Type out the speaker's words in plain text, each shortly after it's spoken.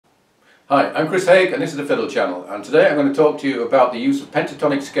Hi, I'm Chris Haigh and this is the Fiddle channel, and today I'm going to talk to you about the use of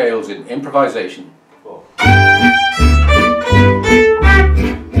pentatonic scales in improvisation. Cool.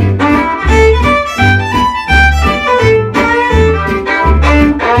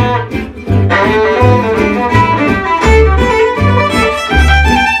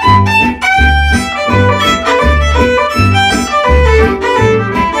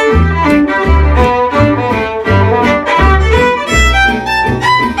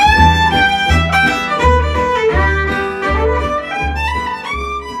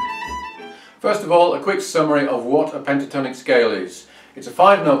 First of all, a quick summary of what a pentatonic scale is. It's a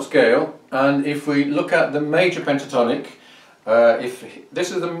 5-note scale, and if we look at the major pentatonic, if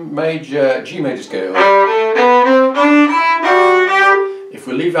this is the major G major scale, if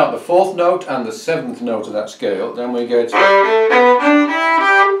we leave out the 4th note and the 7th note of that scale, then we get.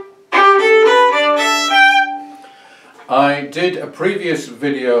 I did a previous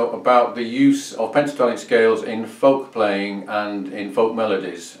video about the use of pentatonic scales in folk playing and in folk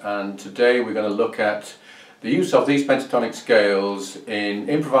melodies, and today we're going to look at the use of these pentatonic scales in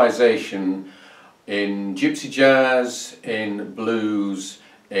improvisation, in gypsy jazz, in blues,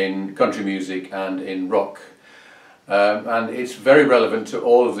 in country music and in rock. And it's very relevant to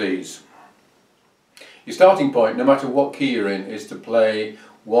all of these. Your starting point, no matter what key you're in, is to play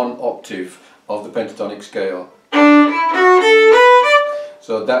 1 octave of the pentatonic scale.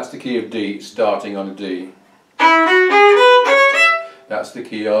 So that's the key of D, starting on a D. That's the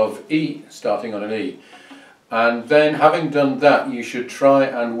key of E, starting on an E. And then, having done that, you should try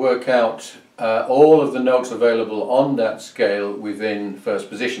and work out all of the notes available on that scale within first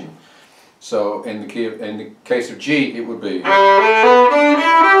position. So in the case of G, it would be.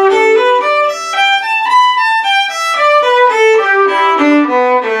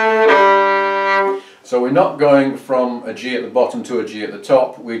 So we're not going from a G at the bottom to a G at the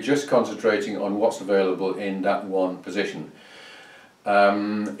top, we're just concentrating on what's available in that one position.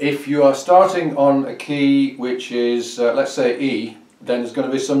 If you are starting on a key which is, let's say E, then there's going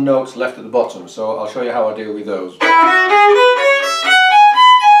to be some notes left at the bottom, so I'll show you how I deal with those.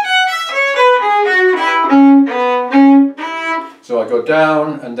 So I go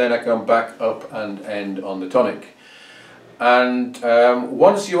down and then I come back up and end on the tonic. And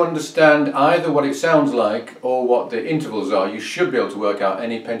once you understand either what it sounds like or what the intervals are, you should be able to work out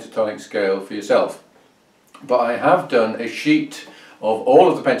any pentatonic scale for yourself. But I have done a sheet of all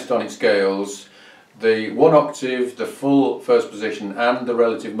of the pentatonic scales, the 1 octave, the full first position and the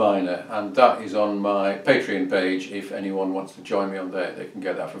relative minor, and that is on my Patreon page. If anyone wants to join me on there, they can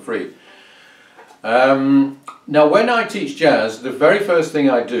get that for free. Now when I teach jazz, the very first thing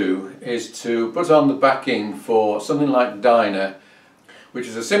I do is to put on the backing for something like Diner, which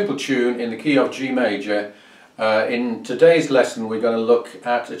is a simple tune in the key of G major. In today's lesson we're going to look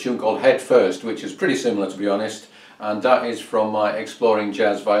at a tune called Head First, which is pretty similar, to be honest, and that is from my Exploring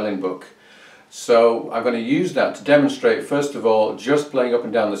Jazz violin book. So I'm going to use that to demonstrate, first of all, just playing up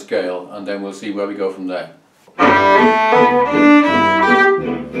and down the scale, and then we'll see where we go from there.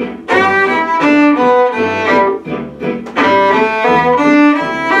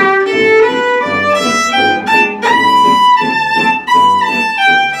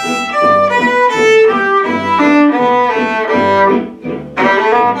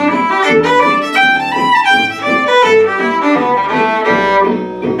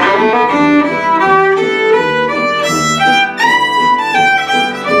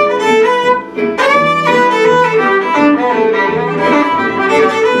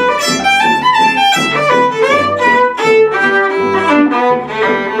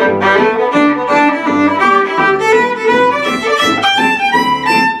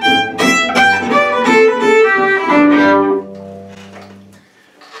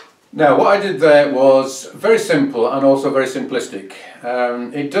 Now what I did there was very simple and also very simplistic.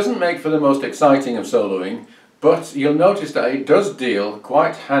 It doesn't make for the most exciting of soloing, but you'll notice that it does deal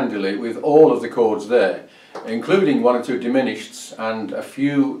quite handily with all of the chords there, including 1 or 2 diminished and a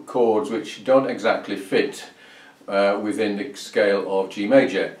few chords which don't exactly fit within the scale of G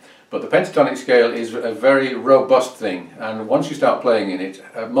major. But the pentatonic scale is a very robust thing, and once you start playing in it,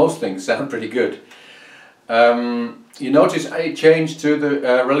 most things sound pretty good. You notice it changed to the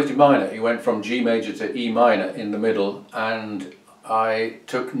relative minor. It went from G major to E minor in the middle, and I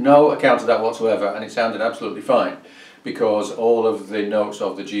took no account of that whatsoever, and it sounded absolutely fine because all of the notes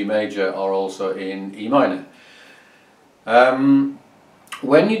of the G major are also in E minor.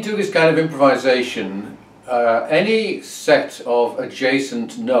 When you do this kind of improvisation, any set of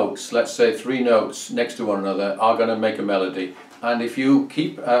adjacent notes, let's say 3 notes next to one another, are going to make a melody. And if you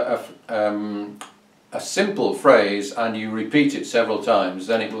keep a simple phrase and you repeat it several times,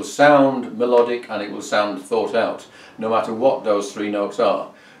 then it will sound melodic and it will sound thought out, no matter what those three notes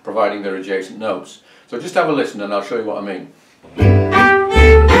are, providing they're adjacent notes. So just have a listen and I'll show you what I mean.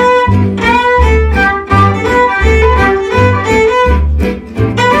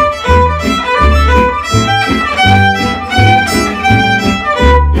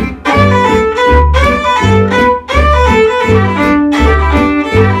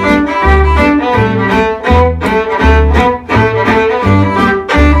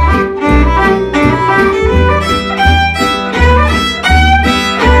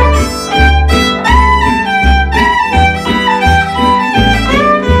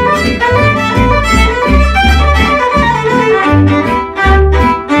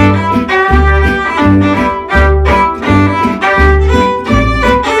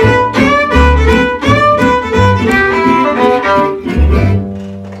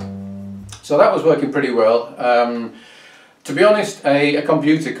 So that was working pretty well. To be honest, a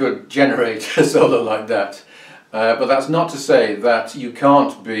computer could generate a solo like that, but that's not to say that you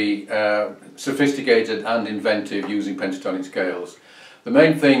can't be sophisticated and inventive using pentatonic scales. The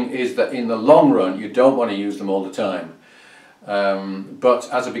main thing is that in the long run you don't want to use them all the time, but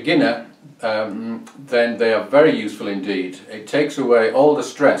as a beginner then they are very useful indeed. It takes away all the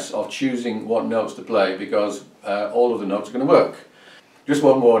stress of choosing what notes to play, because all of the notes are going to work. Just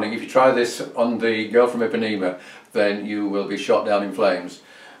one warning, if you try this on the Girl from Ipanema, then you will be shot down in flames,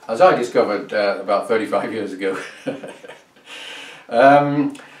 as I discovered about 35 years ago.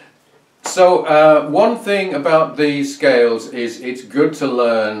 One thing about these scales is it's good to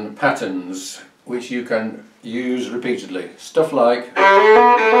learn patterns which you can use repeatedly. Stuff like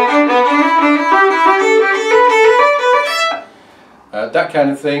that kind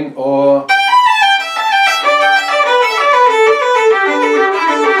of thing, or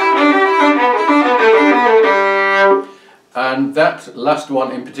and that last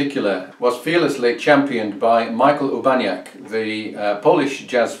one in particular was fearlessly championed by Michael Urbaniak, the Polish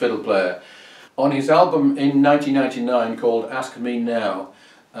jazz fiddle player, on his album in 1999 called Ask Me Now.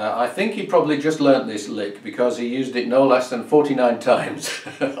 I think he probably just learnt this lick because he used it no less than 49 times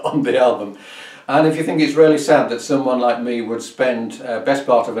on the album. And if you think it's really sad that someone like me would spend best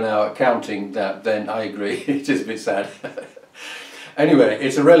part of an hour counting that, then I agree, it is a bit sad. Anyway,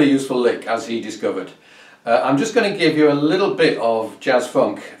 it's a really useful lick, as he discovered. I'm just going to give you a little bit of jazz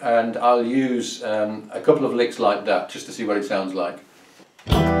funk, and I'll use a couple of licks like that just to see what it sounds like.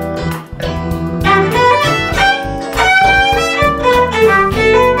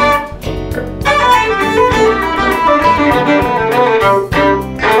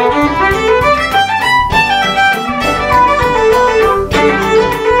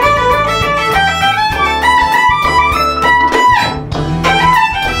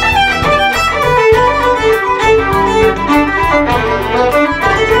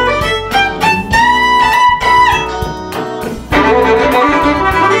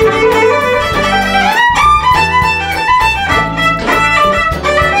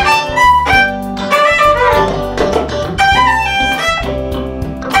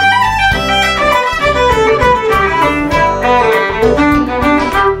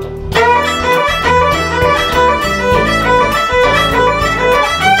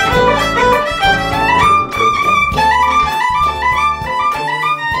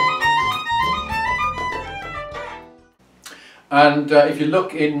 And if you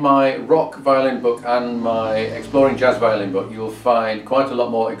look in my rock violin book and my exploring jazz violin book, you'll find quite a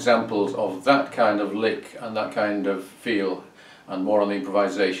lot more examples of that kind of lick and that kind of feel, and more on the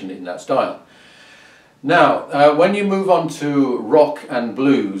improvisation in that style. Now, when you move on to rock and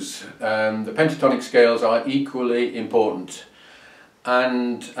blues, the pentatonic scales are equally important,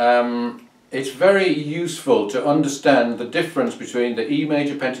 and it's very useful to understand the difference between the E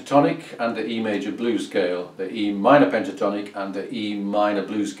major pentatonic and the E major blues scale, the E minor pentatonic and the E minor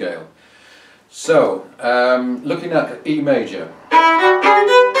blues scale. So, looking at E major,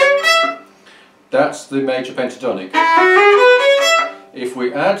 that's the major pentatonic. If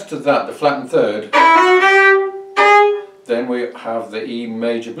we add to that the flattened third, then we have the E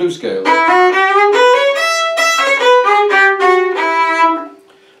major blues scale.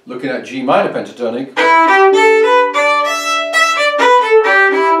 Looking at G minor pentatonic,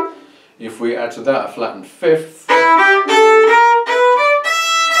 if we add to that a flattened fifth,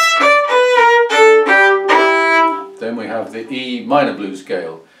 then we have the E minor blues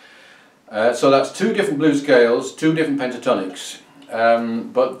scale. So that's two different blues scales, two different pentatonics,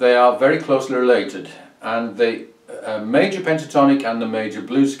 but they are very closely related, and the major pentatonic and the major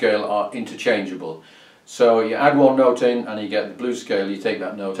blues scale are interchangeable. So you add one note in and you get the blues scale, you take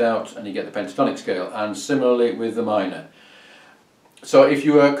that note out and you get the pentatonic scale, and similarly with the minor. So if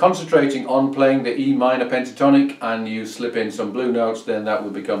you are concentrating on playing the E minor pentatonic and you slip in some blue notes, then that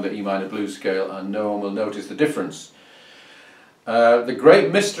will become the E minor blues scale and no one will notice the difference. The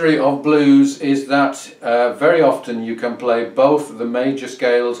great mystery of blues is that very often you can play both the major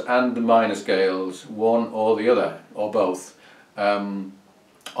scales and the minor scales, one or the other, or both, on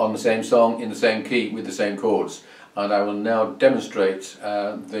the same song in the same key with the same chords. And I will now demonstrate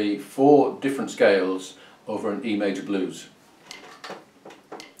the 4 different scales over an E major blues.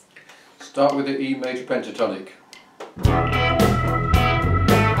 Start with the E major pentatonic.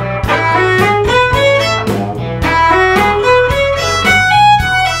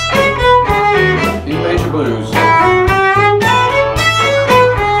 E major blues.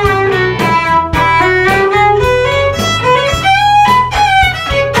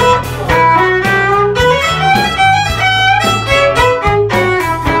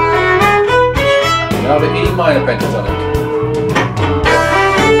 Now the E minor pentatonic.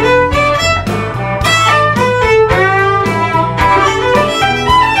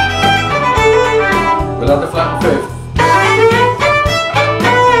 Without the flat 5th.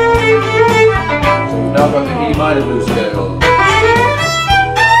 So we've now got the E minor blues scale.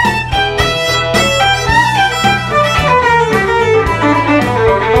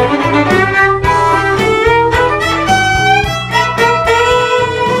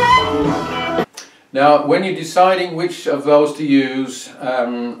 Now, when you're deciding which of those to use,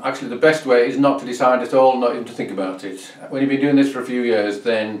 actually the best way is not to decide at all, not even to think about it. When you've been doing this for a few years,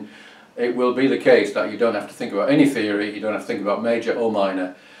 then it will be the case that you don't have to think about any theory, you don't have to think about major or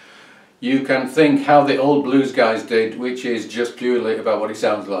minor. You can think how the old blues guys did, which is just purely about what it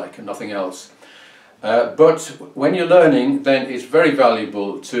sounds like and nothing else. But when you're learning, then it's very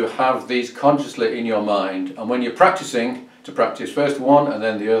valuable to have these consciously in your mind, and when you're practicing, to practice first one and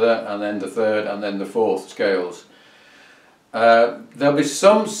then the other and then the third and then the 4th scales. There'll be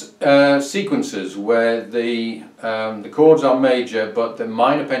some sequences where the chords are major but the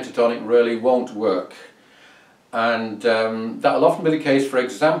minor pentatonic really won't work, and that'll often be the case, for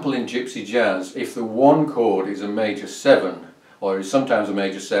example, in gypsy jazz. If the one chord is a major 7 or is sometimes a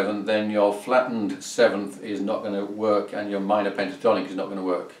major 7, then your flattened 7th is not going to work and your minor pentatonic is not going to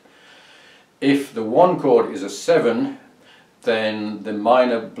work. If the one chord is a 7, then the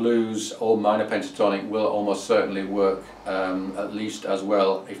minor blues or minor pentatonic will almost certainly work at least as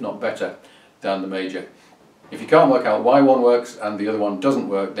well, if not better, than the major. If you can't work out why one works and the other one doesn't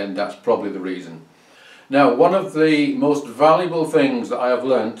work, then that's probably the reason. Now, one of the most valuable things that I have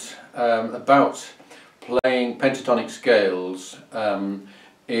learnt about playing pentatonic scales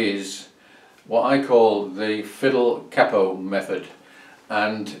is what I call the fiddle capo method.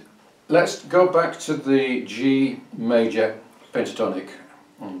 And let's go back to the G major pentatonic.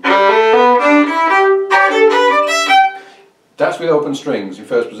 That's with open strings in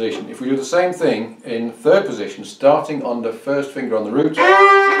first position. If we do the same thing in third position, starting on the first finger on the root,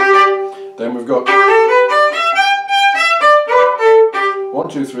 then we've got 1,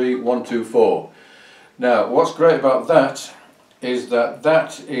 2, 3, 1, 2, 4. Now, what's great about that is that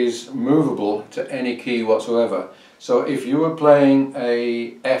that is movable to any key whatsoever. So if you were playing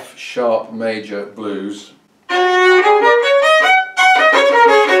a F sharp major blues,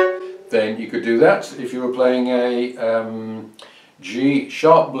 then you could do that. If you were playing a G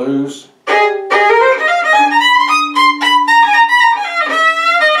sharp blues,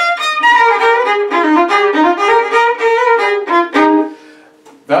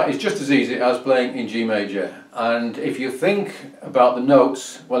 that is just as easy as playing in G major. And if you think about the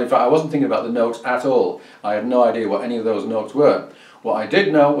notes, well, in fact I wasn't thinking about the notes at all. I had no idea what any of those notes were. What I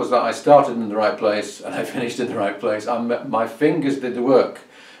did know was that I started in the right place and I finished in the right place. My fingers did the work,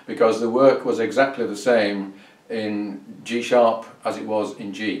 because the work was exactly the same in G sharp as it was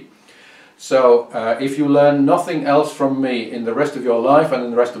in G. So if you learn nothing else from me in the rest of your life and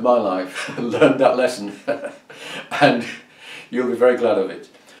in the rest of my life, learn that lesson and you'll be very glad of it.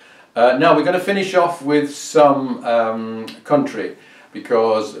 Now we're going to finish off with some country,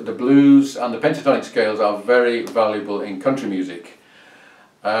 because the blues and the pentatonic scales are very valuable in country music.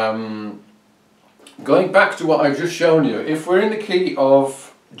 Going back to what I've just shown you, if we're in the key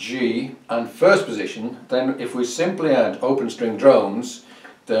of G and first position, then if we simply add open string drones,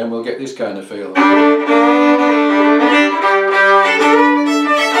 then we'll get this kind of feel.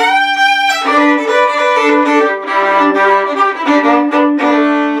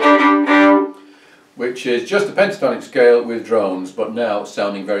 Which is just a pentatonic scale with drones, but now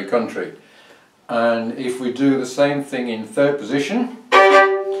sounding very country. And if we do the same thing in third position,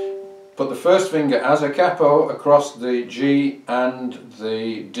 put the first finger as a capo across the G and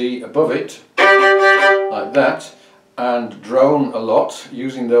the D above it, like that, and drone a lot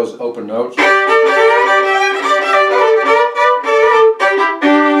using those open notes.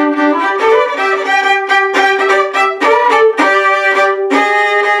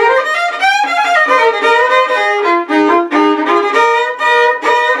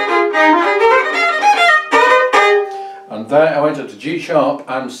 And there I went up to G sharp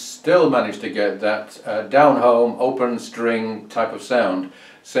and still managed to get that down home open string type of sound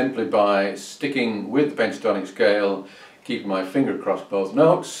simply by sticking with the pentatonic scale, keeping my finger across both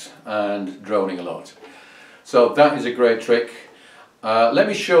notes and droning a lot. So that is a great trick. Let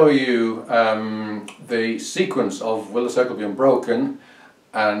me show you the sequence of Will the Circle Be Unbroken,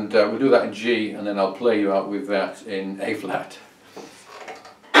 and we'll do that in G, and then I'll play you out with that in A flat.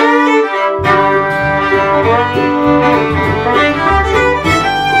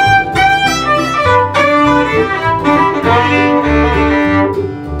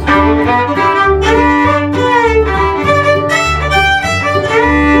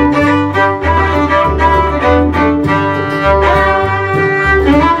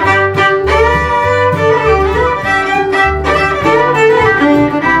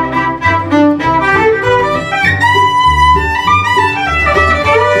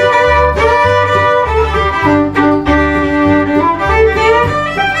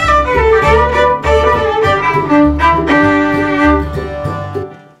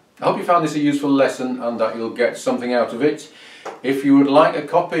 I hope you found this a useful lesson and that you'll get something out of it. If you would like a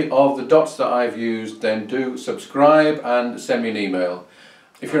copy of the dots that I've used, then do subscribe and send me an email.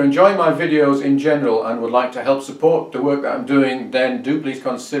 If you're enjoying my videos in general and would like to help support the work that I'm doing, then do please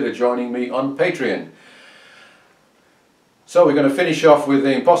consider joining me on Patreon. So we're going to finish off with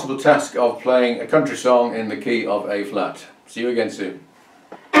the impossible task of playing a country song in the key of A flat. See you again soon.